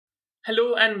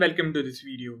Hello and welcome to this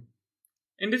video.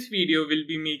 In this video, we'll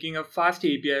be making a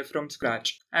FastAPI from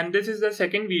scratch. And this is the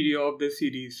second video of this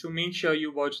series, so make sure you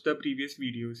watch the previous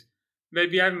videos where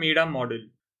we have made a model.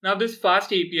 Now this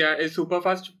FastAPI is super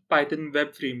fast Python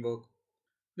web framework.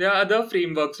 There are other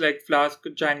frameworks like Flask,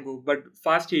 Django, but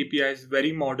FastAPI is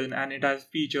very modern and it has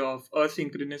feature of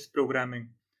asynchronous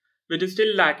programming, which is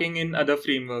still lacking in other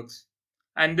frameworks.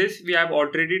 And this we have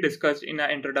already discussed in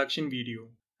our introduction video.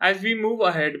 As we move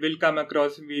ahead, we'll come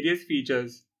across various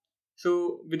features.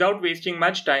 So without wasting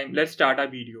much time, let's start our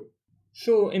video.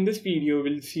 So in this video,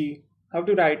 we'll see how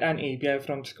to write an API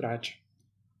from scratch.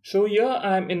 So here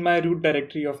I am in my root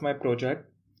directory of my project.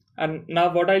 And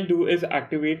now what I'll do is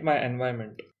activate my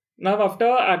environment. Now after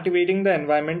activating the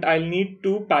environment, I'll need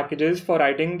two packages for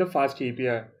writing the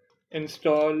FastAPI.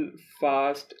 Install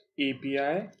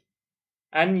FastAPI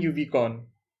and uvcon.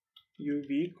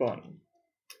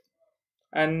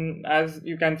 And as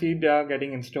you can see, they are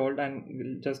getting installed, and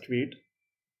we'll just wait.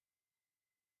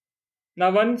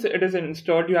 Now once it is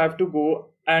installed, you have to go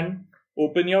and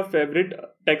open your favorite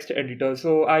text editor.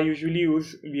 So I usually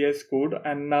use VS Code,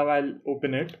 and now I'll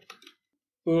open it.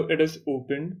 So it is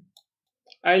opened.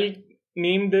 I'll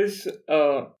name this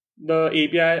the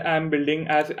API I'm building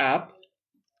as app,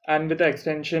 and with the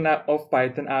extension of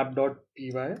Python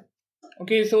app.py.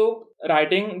 Okay, so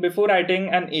before writing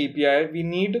an API, we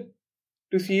need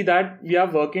to see that we are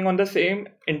working on the same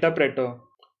interpreter.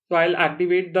 So I'll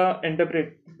activate the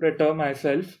interpreter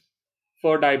myself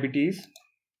for diabetes.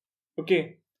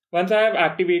 Okay, once I have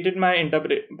activated my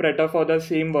interpreter for the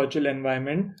same virtual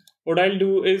environment, what I'll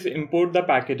do is import the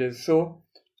packages. So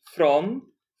from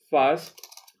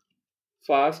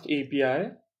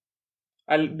FastAPI,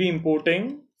 I'll be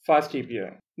importing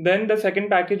FastAPI. Then the second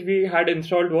package we had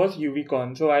installed was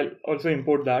uvcon. So I'll also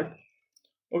import that.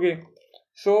 Okay,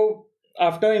 so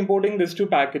after importing these two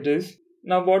packages,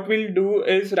 now what we'll do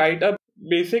is write a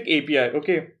basic API.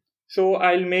 Okay, so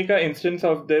I'll make an instance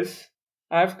of this.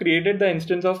 I've created the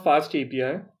instance of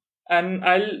FastAPI, and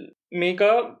I'll make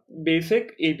a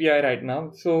basic API right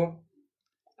now. So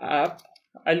app,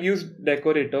 I'll use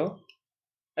decorator.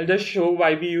 I'll just show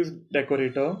why we use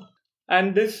decorator,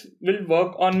 and this will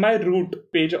work on my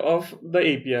root page of the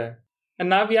API. And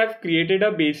now we have created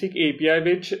a basic API,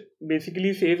 which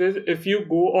basically says is if you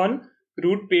go on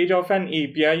root page of an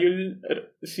API, you'll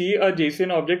see a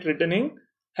JSON object returning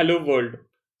hello world.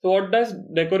 So what does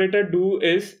decorator do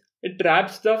is it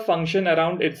wraps the function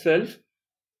around itself.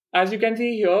 As you can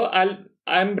see here,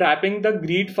 I'm wrapping the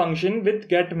greet function with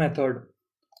get method.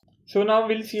 So now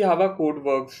we'll see how our code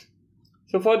works.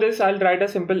 So for this, I'll write a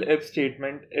simple if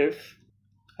statement. If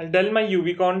I'll tell my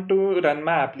uvcon to run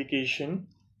my application,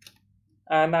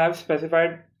 and I've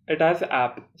specified it as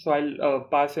app. So I'll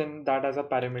pass in that as a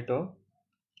parameter.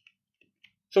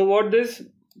 So what this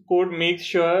code makes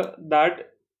sure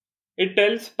that it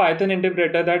tells Python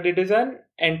interpreter that it is an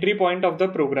entry point of the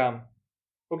program.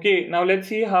 Okay, now let's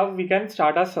see how we can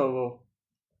start our server.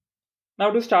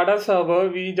 Now to start our server,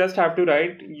 we just have to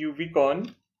write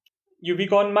uvcon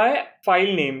my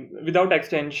file name without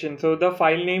extension. So the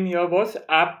file name here was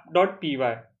app.py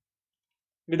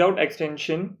without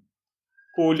extension,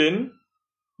 colon,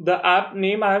 the app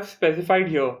name I have specified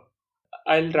here.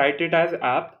 I'll write it as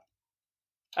app,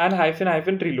 and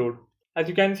hyphen reload. As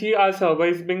you can see, our server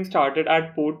is being started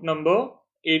at port number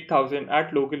 8000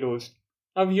 at localhost.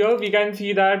 Now here we can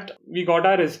see that we got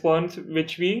our response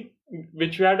which we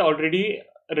had already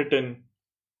written.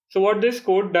 So what this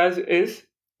code does is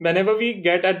whenever we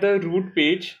get at the root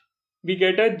page, we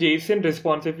get a JSON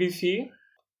response. If we see,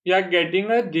 we are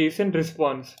getting a JSON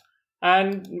response,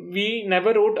 and we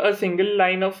never wrote a single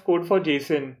line of code for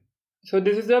JSON. So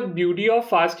this is the beauty of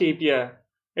FastAPI.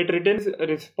 It returns a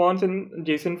response in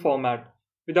JSON format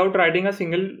without writing a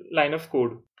single line of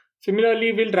code.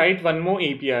 Similarly, we'll write one more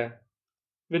API,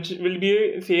 which will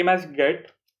be same as get.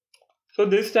 So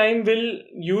this time we'll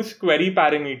use query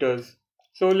parameters.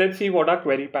 So let's see what are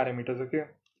query parameters. Okay.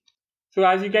 So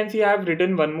as you can see, I have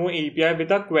written one more API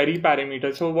with a query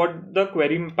parameter. So what the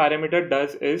query parameter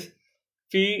does is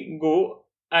we go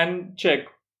and check.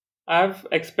 I'm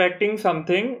expecting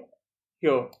something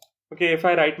here. Okay, if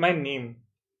I write my name.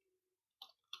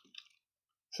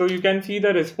 So you can see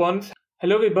the response,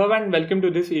 hello Vibhav and welcome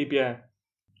to this API.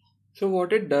 So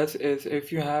what it does is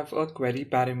if you have a query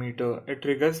parameter, it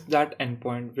triggers that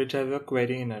endpoint which has a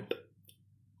query in it.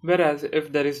 Whereas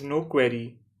if there is no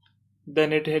query,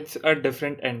 then it hits a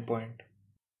different endpoint.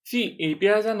 See,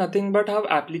 APIs are nothing but how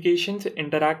applications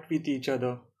interact with each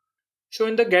other. So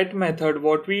in the get method,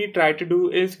 what we try to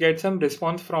do is get some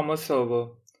response from a server.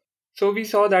 So we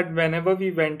saw that whenever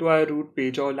we went to our root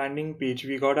page or landing page,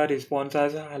 we got our response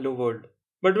as hello world.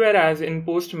 But whereas in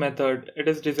post method, it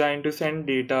is designed to send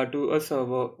data to a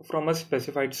server from a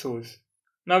specified source.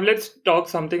 Now let's talk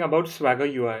something about Swagger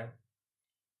UI.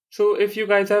 So if you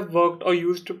guys have worked or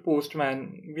used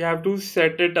Postman, we have to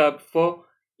set it up for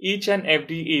each and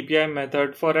every API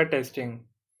method for our testing.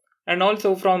 And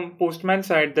also from Postman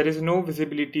side, there is no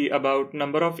visibility about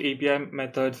number of API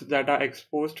methods that are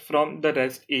exposed from the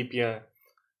REST API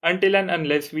until and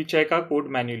unless we check our code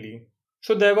manually.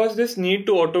 So there was this need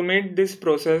to automate this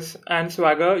process, and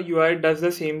Swagger UI does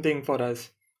the same thing for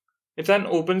us. It's an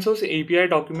open source API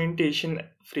documentation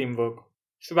framework.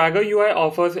 Swagger UI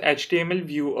offers HTML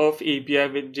view of API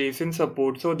with JSON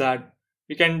support so that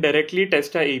we can directly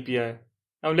test our API.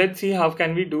 Now let's see how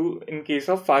can we do in case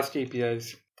of fast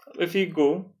APIs. If we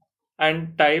go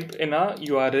and type in a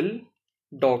URL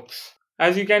docs,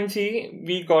 as you can see,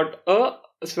 we got a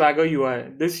Swagger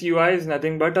UI. This UI is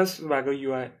nothing but a Swagger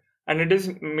UI, and it is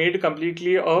made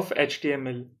completely of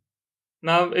HTML.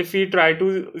 Now if we try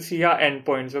to see our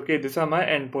endpoints, okay, these are my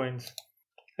endpoints.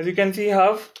 As you can see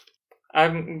how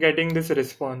I'm getting this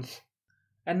response.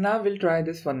 And now we'll try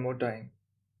this one more time.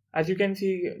 As you can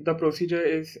see, the procedure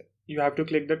is you have to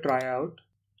click the tryout.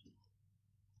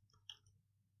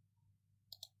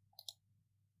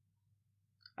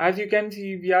 As you can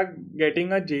see, we are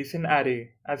getting a JSON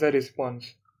array as a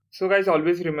response. So guys,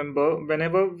 always remember,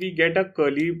 whenever we get a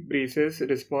curly braces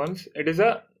response, it is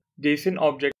a JSON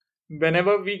object.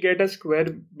 Whenever we get a square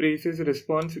braces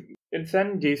response, it's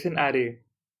an JSON array.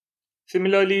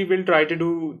 Similarly, we'll try to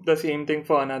do the same thing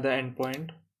for another endpoint.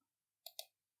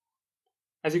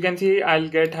 As you can see, I'll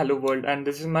get hello world, and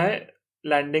this is my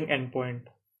landing endpoint.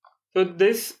 So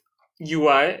this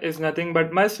UI is nothing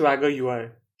but my Swagger UI.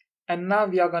 And now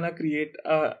we are gonna create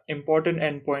a important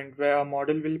endpoint where a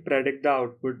model will predict the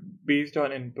output based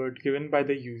on input given by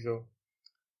the user.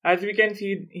 As we can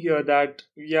see here that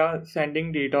we are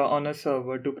sending data on a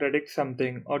server to predict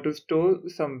something or to store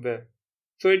somewhere.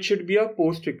 So it should be a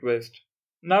post request.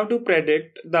 Now to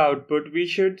predict the output, we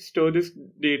should store this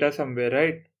data somewhere,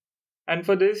 right? And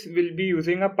for this, we'll be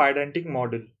using a Pydantic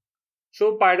model.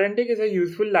 So Pydantic is a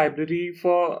useful library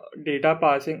for data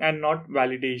parsing and not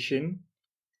validation.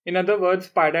 In other words,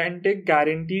 Pydantic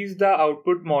guarantees the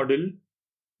output model,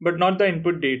 but not the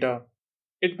input data.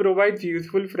 It provides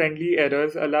useful friendly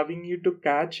errors, allowing you to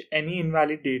catch any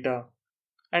invalid data.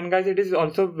 And guys, it is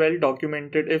also well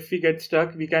documented. If we get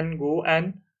stuck, we can go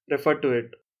and refer to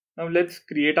it. Now let's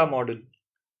create a model.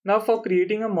 Now for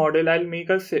creating a model, I'll make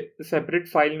a separate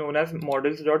file known as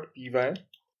models.py.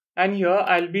 And here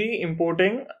I'll be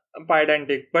importing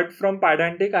Pydantic, but from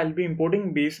Pydantic I'll be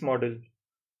importing base model.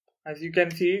 As you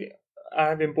can see, I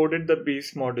have imported the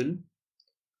base model.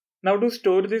 Now to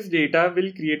store this data,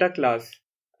 we'll create a class.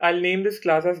 I'll name this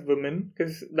class as women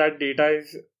because that data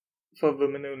is for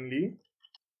women only.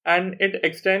 And it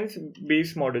extends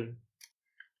base model.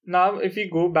 Now if we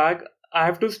go back, I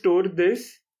have to store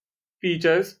this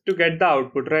features to get the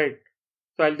output, right?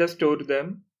 So I'll just store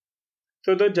them.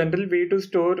 So the general way to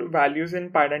store values in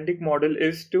Pydantic model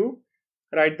is to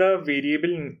write the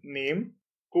variable name,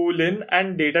 colon,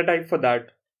 and data type for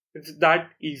that. It's that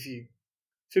easy.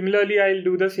 Similarly, I'll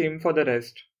do the same for the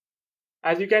rest.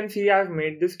 As you can see, I've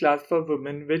made this class for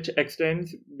women which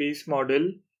extends base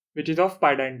model, which is of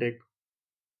Pydantic.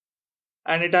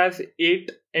 And it has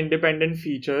 8 independent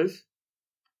features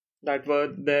that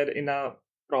were there in a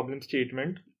problem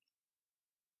statement.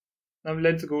 Now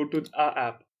let's go to our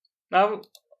app. Now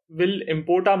we'll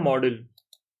import our model.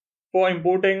 For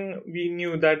importing, we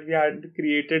knew that we had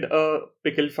created a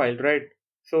Pickle file, right?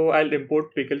 So I'll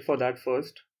import Pickle for that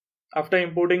first. After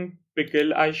importing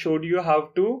Pickle, I showed you how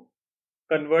to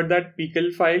convert that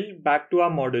Pickle file back to our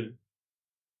model.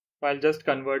 I'll just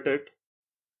convert it.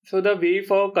 So the way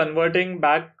for converting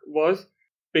back was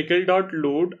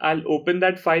pickle.load. I'll open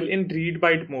that file in read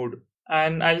byte mode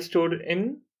and I'll store it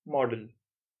in model.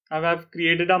 Now I've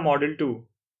created a model too.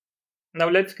 Now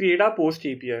let's create our post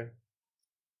API.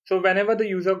 So whenever the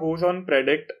user goes on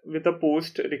predict with a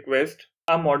post request,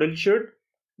 our model should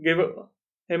give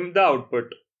him the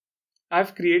output.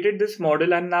 I've created this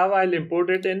model and now I'll import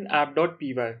it in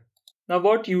app.py. Now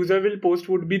what user will post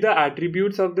would be the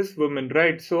attributes of this woman,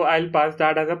 right? So I'll pass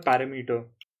that as a parameter,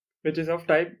 which is of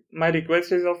type, my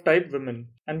request is of type women.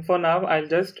 And for now, I'll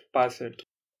just pass it.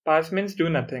 Pass means do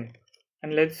nothing.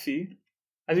 And let's see.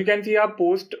 As you can see, our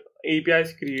post API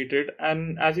is created.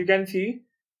 And as you can see,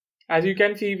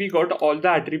 we got all the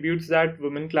attributes that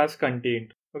women class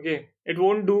contained. Okay, it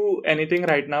won't do anything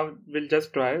right now. We'll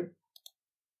just try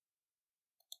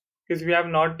because we have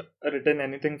not written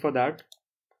anything for that.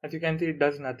 As you can see, it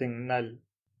does nothing, null.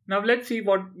 Now let's see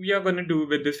what we are going to do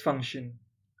with this function.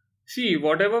 See,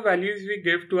 whatever values we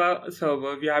give to our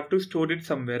server, we have to store it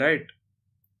somewhere, right?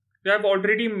 We have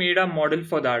already made a model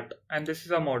for that, and this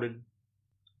is a model.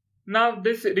 Now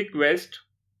this request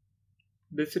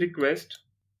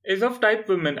is of type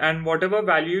women, and whatever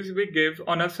values we give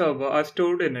on a server are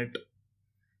stored in it.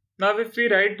 Now if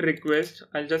we write request,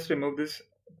 I'll just remove this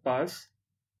pass.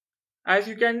 As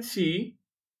you can see,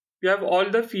 we have all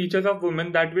the features of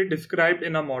women that we described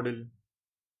in a model.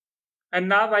 And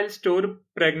now I'll store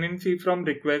pregnancy from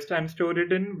request and store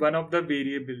it in one of the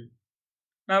variable.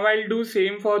 Now I'll do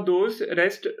same for those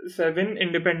rest 7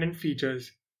 independent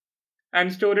features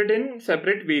and store it in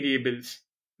separate variables.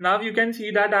 Now you can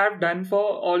see that I have done for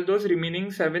all those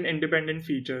remaining 7 independent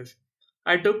features.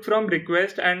 I took from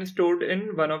request and stored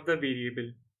in one of the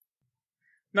variable.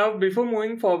 Now before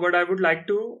moving forward, I would like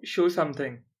to show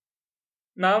something.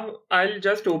 Now I'll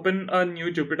just open a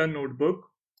new Jupyter notebook.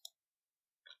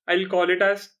 I'll call it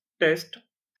as test.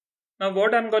 Now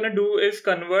what I'm gonna do is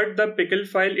convert the Pickle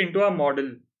file into a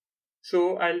model.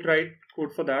 So I'll write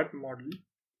code for that model.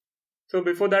 So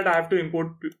before that I have to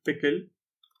import Pickle.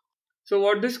 So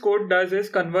what this code does is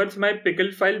converts my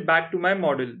Pickle file back to my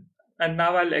model. And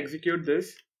now I'll execute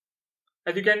this.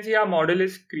 As you can see, our model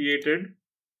is created.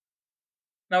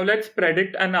 Now let's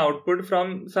predict an output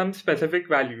from some specific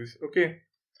values. Okay.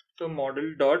 So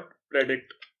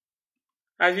model.predict.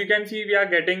 As you can see, we are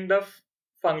getting the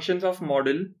functions of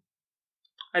model.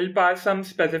 I'll pass some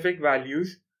specific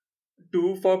values.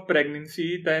 2 for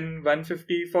pregnancy, then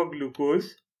 150 for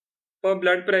glucose. For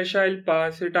blood pressure, I'll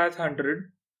pass it as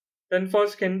 100. Then for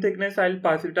skin thickness, I'll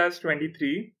pass it as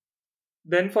 23.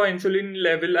 Then for insulin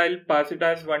level, I'll pass it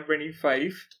as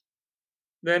 125.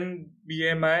 Then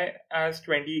BMI as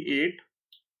 28.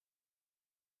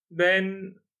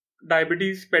 Then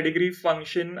diabetes pedigree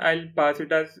function, I'll pass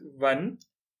it as 1.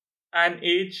 And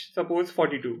age, suppose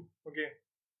 42. Okay.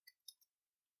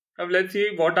 Now let's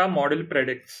see what our model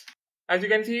predicts. As you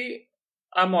can see,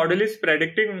 our model is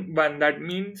predicting 1. That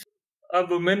means a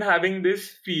woman having these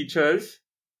features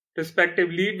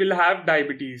respectively will have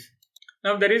diabetes.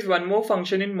 Now there is one more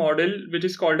function in model which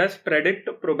is called as predict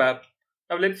probab.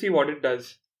 Now let's see what it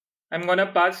does. I'm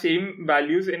gonna pass same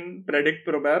values in predict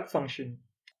probab function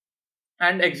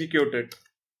and execute it.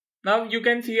 Now you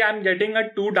can see I'm getting a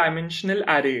 2-dimensional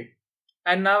array,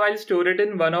 and now I'll store it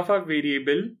in one of our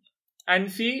variable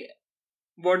and see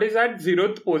what is at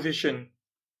 0th position.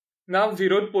 Now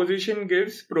 0th position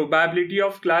gives probability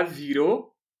of class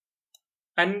 0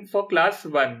 and for class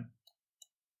 1.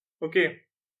 Okay.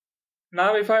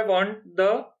 Now if I want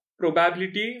the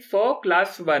probability for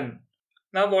class 1,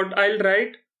 now what I'll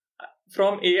write,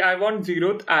 from A I want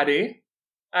 0th array,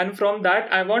 and from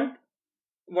that I want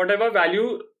whatever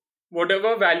value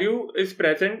is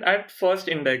present at first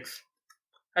index.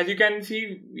 As you can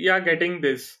see, we are getting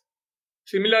this.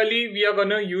 Similarly, we are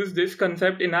gonna use this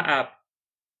concept in our app.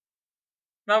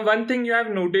 Now one thing you have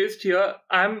noticed here,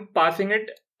 I am passing it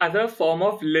as a form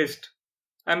of list.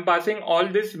 I am passing all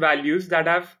these values that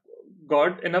I've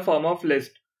got in a form of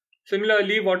list.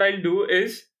 Similarly, what I'll do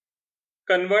is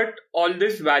convert all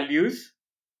these values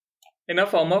in a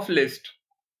form of list.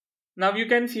 Now you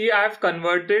can see I have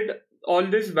converted all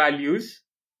these values,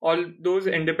 all those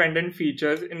independent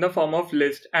features in the form of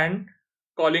list and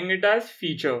calling it as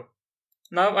feature.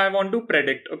 Now I want to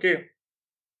predict, okay.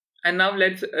 And now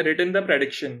let's return the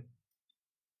prediction.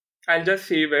 I'll just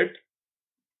save it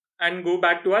and go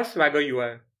back to our Swagger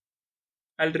UI.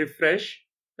 I'll refresh,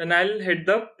 then I'll hit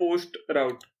the post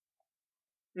route.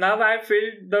 Now I've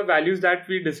filled the values that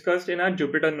we discussed in our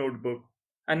Jupyter notebook,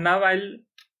 and now I'll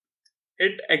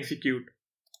hit execute.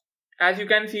 As you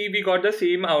can see, we got the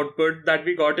same output that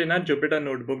we got in our Jupyter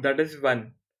notebook, that is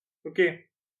 1. Okay.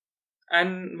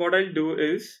 And what I'll do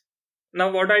is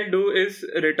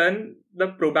return the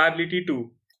probability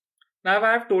 2. Now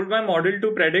I have told my model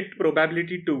to predict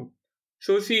probability 2.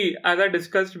 So see, as I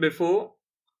discussed before,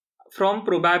 from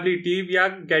probability we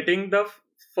are getting the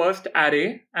first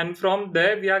array, and from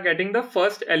there we are getting the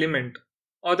first element,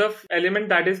 or the element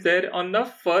that is there on the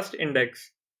first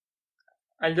index.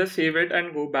 I'll just save it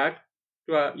and go back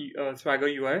to our Swagger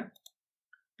UI.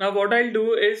 Now what I'll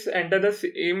do is enter the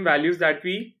same values that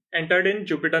we entered in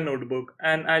Jupyter notebook,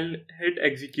 and I'll hit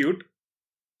execute.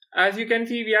 As you can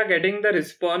see, we are getting the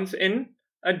response in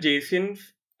a JSON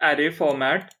array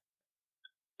format,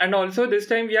 and also this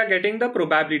time we are getting the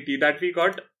probability that we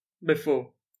got before.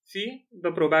 See,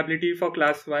 the probability for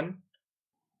class 1.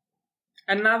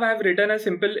 And now I have written a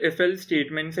simple if-else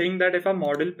statement saying that if a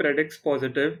model predicts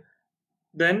positive,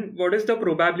 then what is the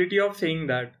probability of saying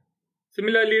that?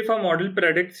 Similarly, if a model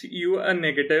predicts you a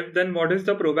negative, then what is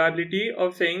the probability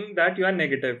of saying that you are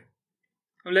negative?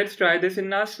 Now let's try this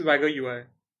in our Swagger UI.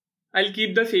 I'll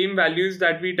keep the same values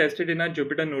that we tested in our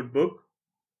Jupyter notebook.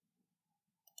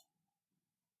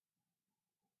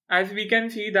 As we can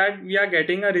see that we are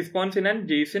getting a response in a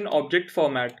JSON object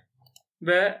format,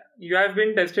 where you have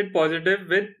been tested positive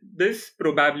with this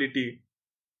probability.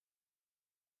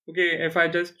 Okay, if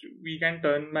we can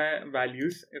turn my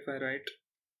values. If I write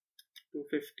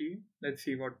 250, let's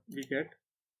see what we get.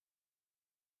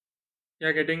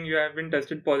 You have been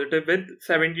tested positive with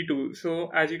 72. So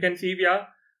as you can see,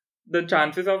 the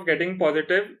chances of getting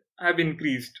positive have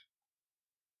increased.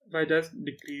 If I just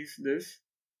decrease this,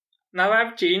 now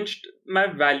I've changed my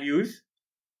values.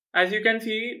 As you can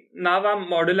see, now our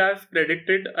model has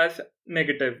predicted as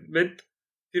negative with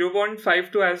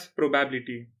 0.52 as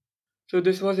probability. So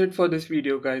this was it for this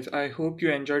video, guys. I hope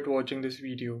you enjoyed watching this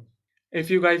video. If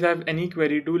you guys have any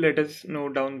query, do let us know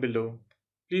down below.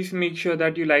 Please make sure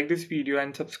that you like this video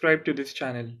and subscribe to this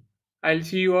channel. I'll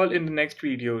see you all in the next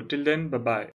video. Till then, bye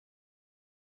bye.